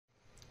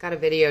Gotta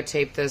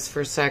videotape this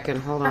for a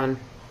second. Hold on.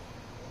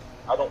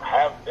 I don't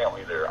have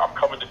family there. I'm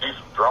coming to do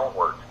some drone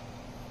work.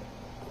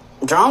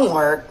 Drone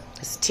work?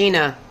 It's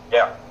Tina.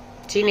 Yeah.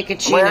 Tina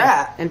Kachina. Where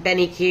at? And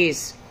Benny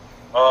Keys.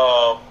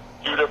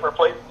 Few different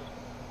places.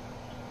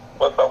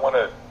 Plus, I want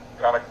to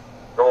kind of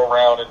go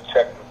around and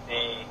check and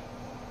see,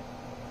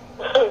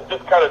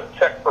 just kind of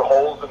check for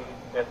holes in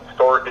the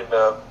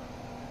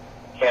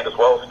Candace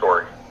Wells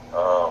story.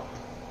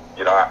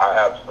 You know, I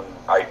have some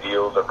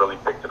ideals. I've really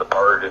picked it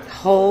apart. And,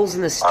 holes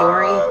in the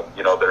story?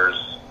 You know,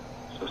 there's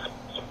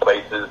some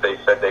places they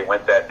said they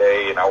went that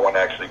day, and I want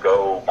to actually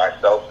go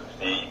myself and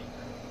see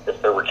if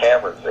there were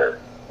cameras there.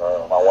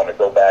 I want to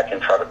go back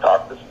and try to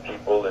talk to some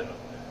people and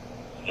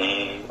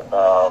see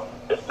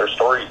if their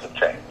stories have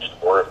changed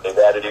or if they've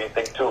added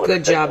anything to it.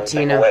 Good job,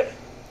 Tina. Away.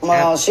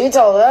 Well, she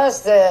told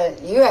us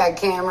that you had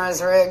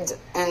cameras rigged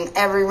in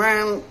every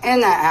room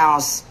in that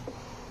house.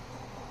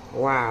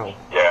 Wow.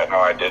 Yeah, no,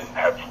 I didn't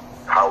have.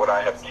 How would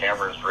I have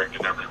cameras rigged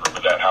in every room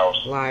of that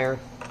house? Liar.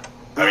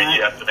 I mean,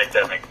 you have to make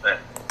that make sense,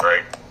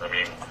 right? I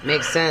mean,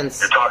 makes sense.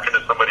 You're talking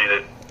to somebody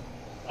that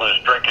was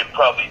drinking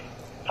probably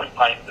 3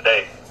 pints a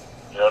day.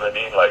 You know what I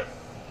mean? Like,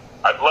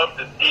 I'd love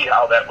to see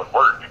how that would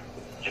work.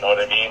 You know what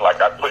I mean?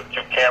 Like, I put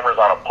 2 cameras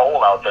on a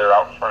pole out there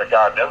out in front of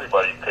God and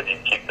everybody. Couldn't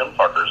even keep them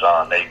fuckers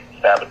on. They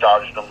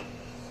sabotaged them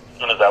as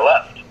soon as I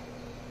left.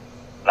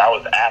 And I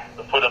was asked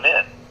to put them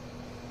in.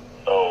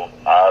 So,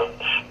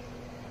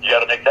 you got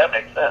to make that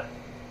make sense.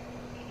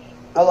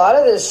 A lot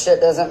of this shit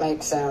doesn't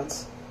make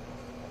sense.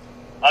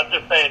 I'm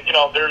just saying, you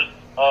know, there's, you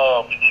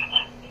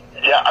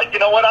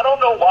know what? I don't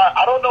know why.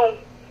 I don't know.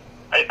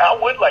 I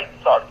would like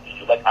to talk to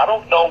you. Like, I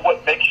don't know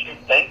what makes you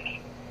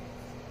think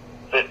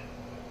that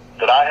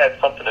I had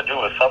something to do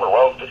with Summer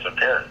Wells'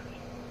 disappearance.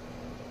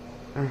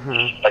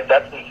 Mm-hmm. Like,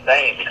 that's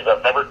insane because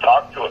I've never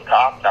talked to a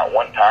cop, not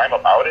one time,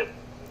 about it,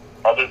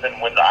 other than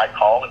when I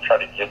call and try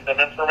to give them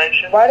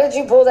information. Why did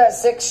you pull that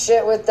sick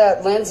shit with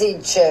that Lindsay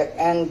chick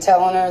and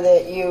telling her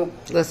that you,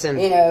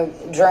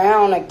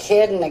 drown a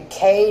kid in a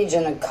cage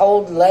in a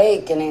cold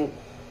lake and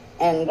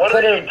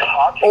put her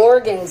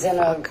organs in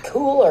a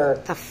cooler?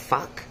 What the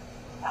fuck?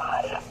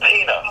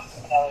 Tina,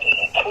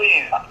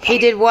 please. He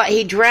did what?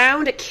 He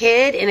drowned a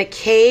kid in a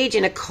cage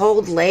in a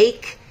cold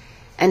lake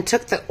and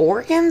took the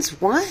organs?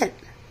 What?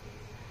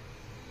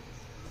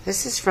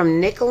 This is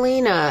from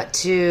Nicolina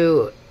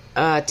to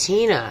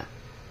Tina.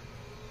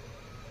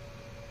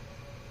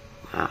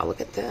 Wow,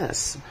 look at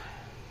this.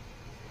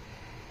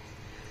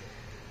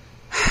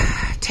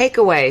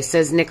 Takeaway,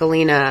 says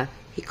Nicolina.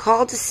 He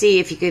called to see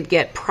if he could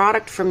get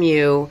product from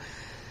you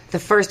the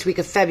first week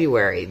of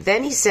February.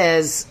 Then he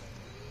says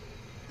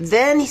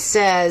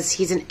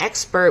he's an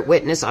expert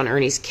witness on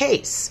Ernie's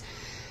case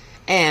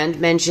and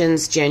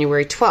mentions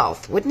January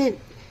 12th. Wouldn't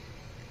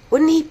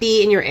he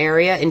be in your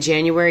area in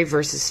January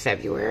versus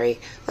February?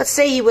 Let's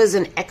say he was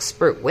an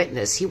expert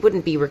witness. He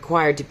wouldn't be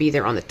required to be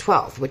there on the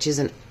 12th, which is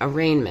an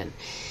arraignment.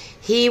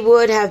 He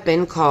would have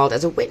been called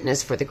as a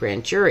witness for the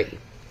grand jury.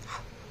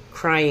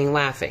 Crying,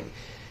 laughing.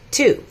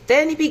 2.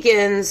 He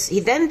begins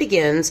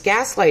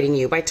gaslighting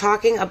you by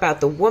talking about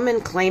the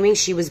woman claiming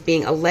she was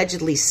being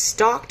allegedly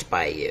stalked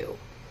by you.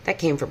 That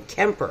came from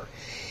Kemper.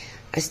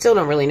 I still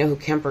don't really know who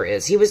Kemper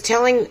is. He was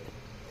telling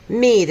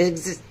me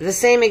the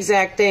same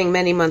exact thing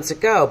many months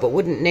ago, but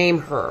wouldn't name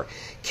her.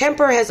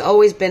 Kemper has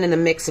always been in the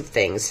mix of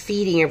things,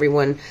 feeding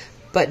everyone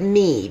but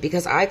me,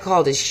 because I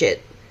called his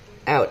shit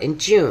out in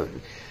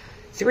June.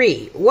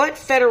 3. What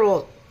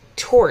federal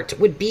tort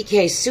would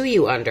BK sue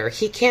you under?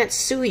 He can't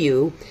sue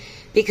you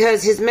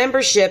because his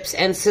memberships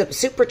and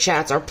super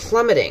chats are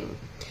plummeting,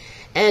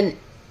 and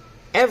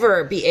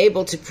ever be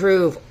able to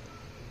prove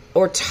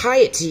or tie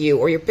it to you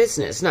or your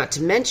business, not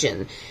to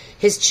mention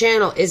his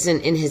channel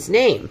isn't in his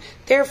name.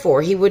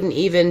 Therefore, he wouldn't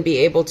even be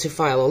able to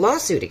file a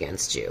lawsuit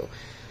against you.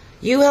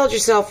 You held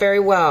yourself very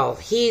well.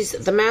 He's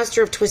the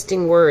master of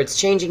twisting words,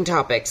 changing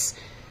topics,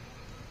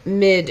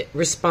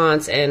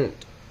 mid-response, and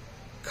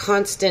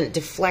constant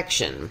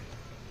deflection.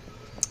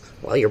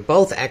 Well, you're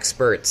both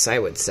experts, I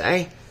would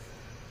say.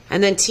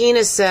 And then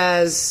Tina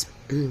says,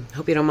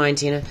 hope you don't mind,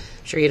 Tina.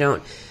 I'm sure you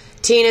don't.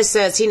 Tina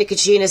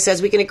Kachina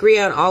says, we can agree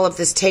on all of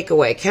this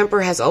takeaway.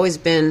 Kemper has always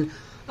been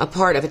a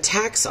part of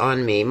attacks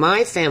on me,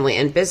 my family,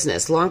 and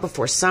business long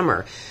before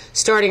summer,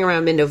 starting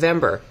around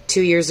mid-November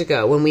 2 years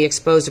ago when we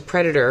exposed a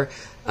predator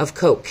of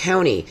Coke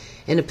County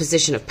in a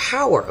position of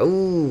power.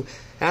 Ooh,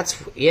 an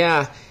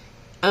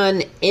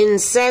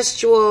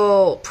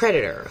incestual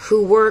predator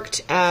who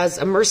worked as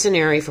a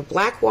mercenary for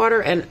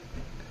Blackwater and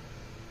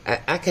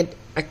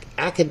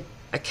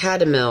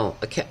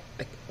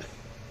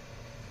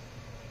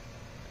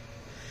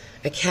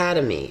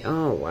Academy.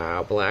 Oh,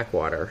 wow.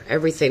 Blackwater.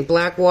 Everything.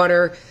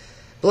 Blackwater,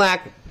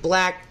 Black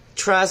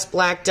Trust,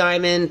 Black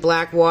Diamond,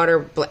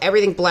 Blackwater,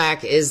 everything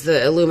black is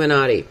the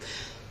Illuminati.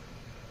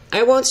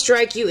 I won't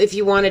strike you if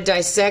you want to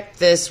dissect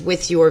this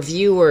with your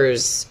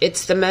viewers.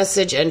 It's the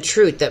message and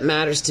truth that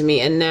matters to me,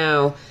 and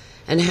now,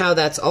 and how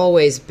that's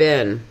always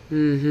been.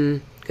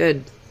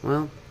 Good.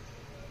 Well,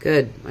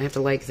 good. I have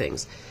to like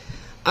things.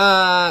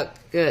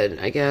 Good.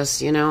 I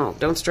guess,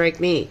 don't strike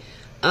me.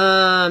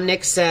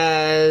 Nick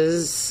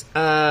says,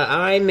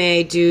 I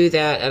may do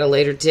that at a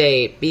later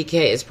date.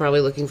 BK is probably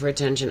looking for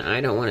attention.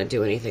 I don't want to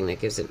do anything that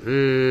gives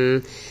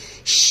it.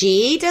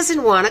 She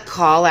doesn't want to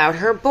call out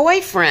her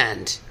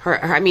boyfriend. Her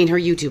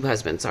YouTube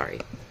husband, sorry.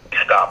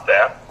 Stop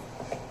that.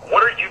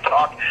 What are you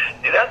talking?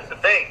 See, that's the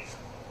thing.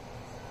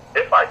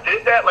 If I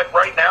did that, like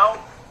right now,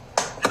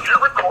 if you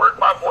record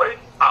my voice,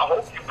 I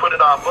hope you put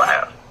it on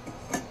blast.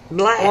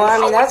 Well, I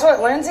mean, that's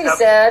what Lindsay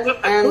said,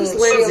 and she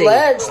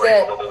alleged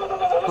that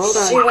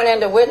she went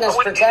into witness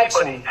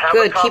protection.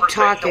 Good, keep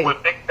talking.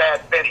 With Big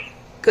Bad Benny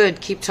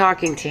Good, keep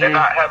talking, Tina. and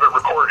not have it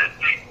recorded.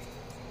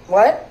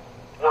 What?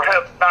 Or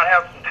not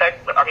have some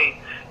text. I mean,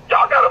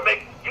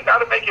 you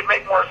gotta make it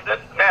make more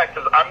sense than that,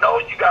 because I know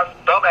you got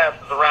some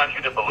dumbasses around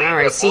you to believe. All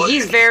right, see,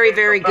 he's very,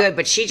 very good,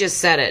 but she just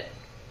said it.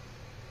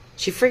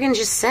 She friggin'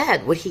 just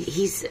said what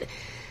he's...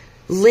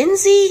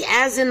 Lindsay,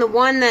 as in the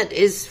one that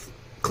is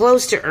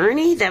close to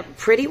Ernie, that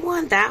pretty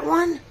one, that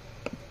one?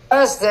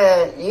 Us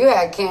that you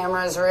had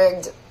cameras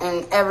rigged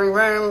in every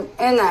room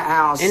in that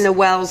house. In the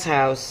Wells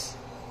house.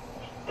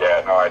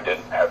 Yeah, no, I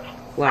didn't have.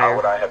 Liar. How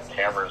would I have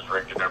cameras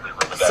rigged in every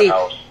room of that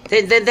house?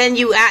 Then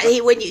he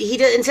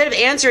does, instead of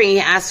answering, he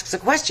asks a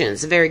question.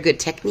 It's a very good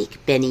technique,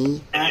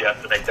 Benny. You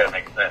have to make that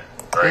make sense,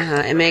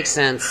 right? It makes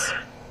sense.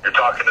 You're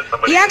talking to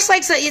somebody. He acts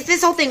like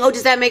this whole thing. Oh,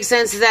 does that make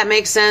sense? Does that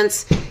make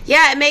sense?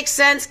 Yeah, it makes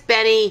sense,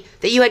 Benny,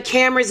 that you had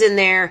cameras in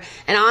there.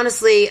 And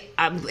honestly,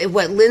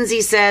 what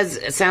Lindsay says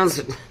sounds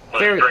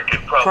very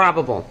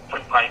probable. 2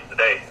 pints a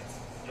day.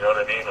 You know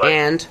what I mean? Like,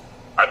 and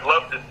I'd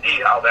love to see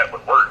how that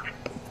would work.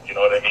 You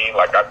know what I mean?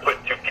 Like, I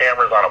put 2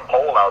 cameras on a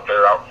pole out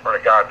there out in front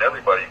of God and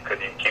everybody.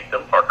 Couldn't even keep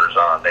them fuckers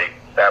on. They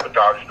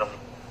sabotaged them.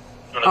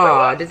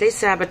 Oh, did they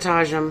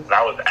sabotage them? And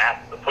I was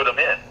asked to put them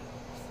in.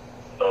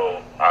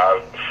 So,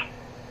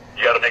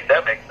 you got to make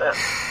that make sense.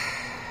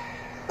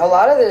 A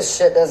lot of this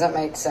shit doesn't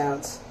make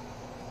sense.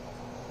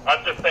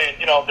 I'm just saying,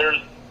 there's,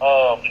 you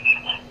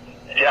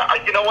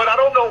know what? I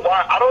don't know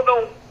why. I don't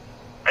know.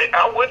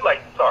 I would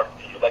like to talk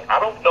to you. Like, I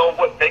don't know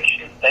what makes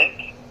you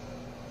think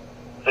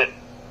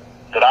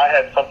that I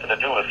had something to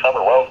do with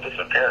Summer Wells'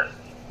 disappearance.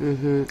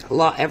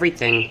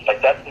 Everything.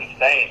 Like, that's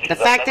insane. The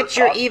fact that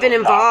you're even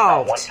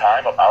involved. One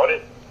time about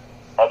it,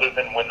 other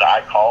than when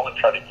I call and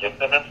try to give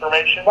them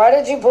information. Why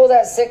did you pull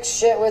that sick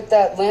shit with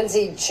that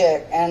Lindsay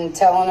chick and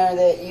telling her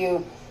that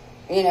you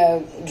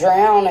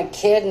drown a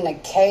kid in a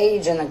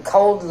cage in a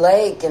cold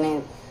lake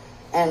and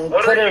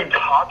put her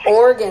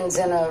organs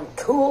in a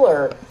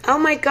cooler? Oh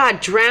my God,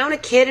 drown a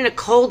kid in a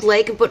cold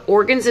lake and put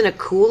organs in a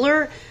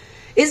cooler?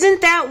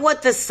 Isn't that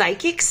what the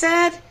psychic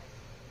said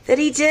that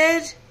he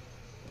did?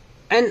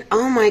 And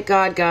oh my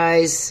God,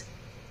 guys,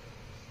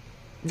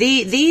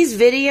 these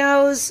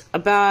videos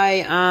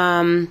by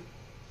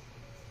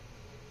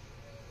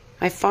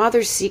My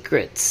Father's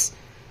Secrets,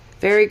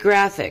 very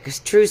graphic,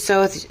 true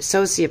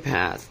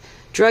sociopath,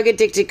 drug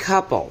addicted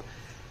couple.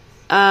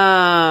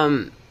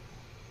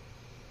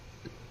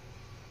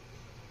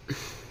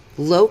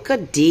 Loca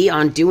D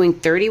on doing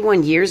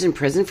 31 years in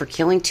prison for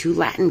killing 2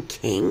 Latin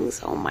kings.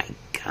 Oh my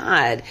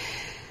God.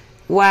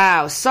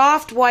 Wow.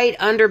 Soft white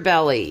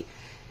underbelly.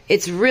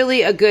 It's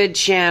really a good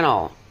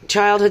channel.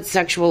 Childhood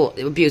sexual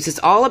abuse. It's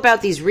all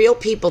about these real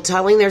people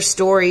telling their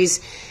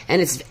stories,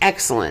 and it's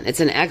excellent. It's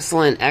an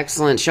excellent,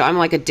 excellent show. I'm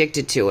like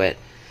addicted to it.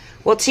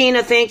 Well,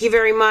 Tina, thank you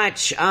very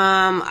much.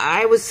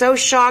 I was so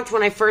shocked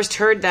when I first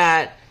heard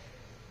that.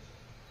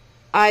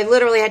 I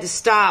literally had to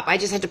stop. I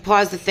just had to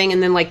pause the thing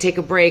and then like take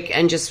a break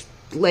and just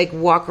like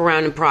walk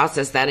around and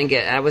process that and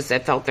I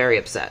felt very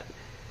upset.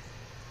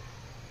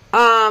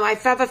 I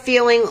have a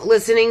feeling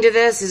listening to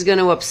this is going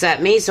to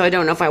upset me, so I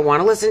don't know if I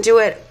want to listen to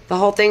it, the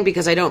whole thing,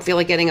 because I don't feel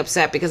like getting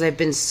upset because I've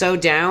been so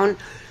down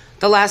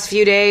the last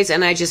few days,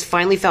 and I just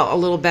finally felt a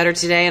little better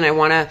today, and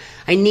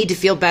I need to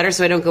feel better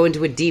so I don't go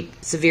into a deep,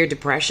 severe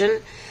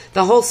depression.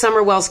 The whole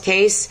Summer Wells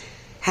case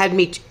had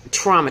me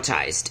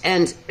traumatized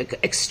and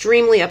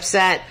extremely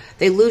upset.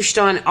 They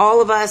looshed on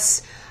all of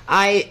us.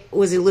 I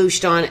was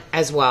looshed on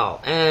as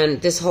well.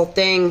 And this whole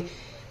thing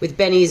with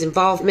Benny's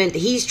involvement,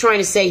 he's trying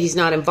to say he's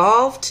not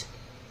involved.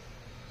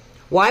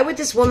 Why would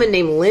this woman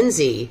named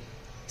Lindsay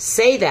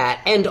say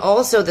that? And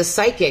also the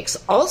psychics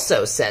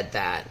also said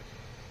that.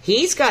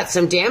 He's got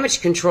some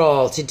damage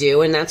control to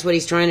do, and that's what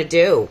he's trying to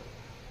do.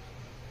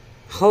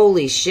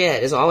 Holy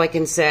shit is all I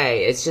can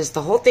say. It's just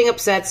the whole thing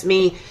upsets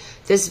me.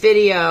 This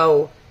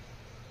video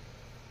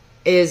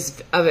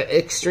is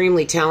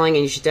extremely telling,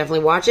 and you should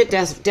definitely watch it.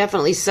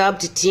 Definitely sub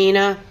to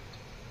Tina.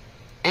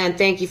 And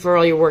thank you for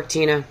all your work,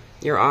 Tina.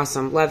 You're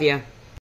awesome. Love you.